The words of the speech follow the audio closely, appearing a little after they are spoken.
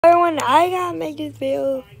everyone, I gotta make this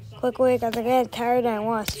video quickly because I get tired and I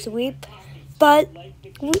want to sleep. But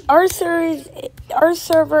our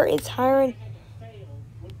server is hiring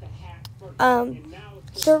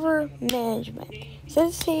server management. So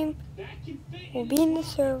this team will be in the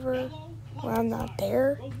server when I'm not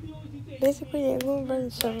there. Basically, they're going to run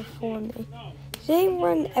the server for me. So they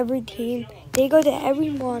run every team. They go to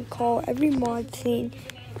every mod call, every mod scene.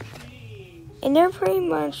 And they're pretty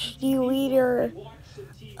much the leader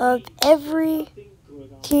of every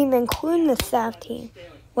team, including the staff team.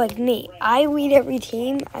 Like me, I lead every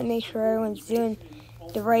team. I make sure everyone's doing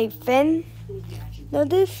the right thing. Now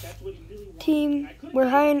this team, we're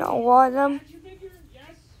hiring a lot of them.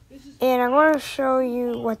 And I'm going to show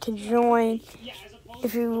you what to join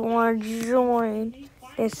if you want to join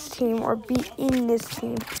this team or be in this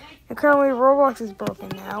team. And currently Roblox is broken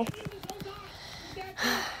now.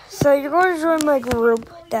 So you're going to join my group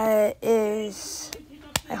that is,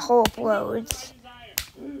 I hope, loads.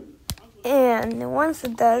 And once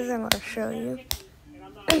it does, I'm going to show you.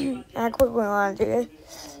 I quickly want to do it.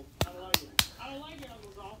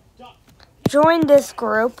 Join this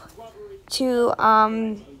group to,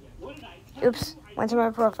 oops, went to my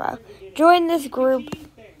profile. Join this group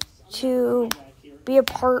to be a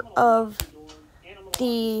part of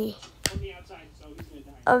the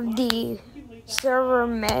server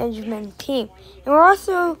management team. And we're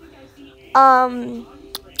also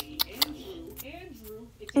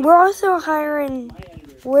hiring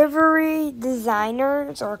livery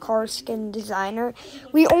designers or car skin designer.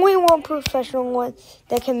 We only want professional ones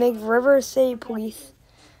that can make River City Police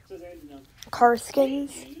car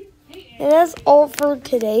skins. And that's all for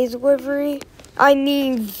today's video. And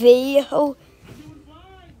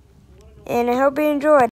I hope you enjoyed.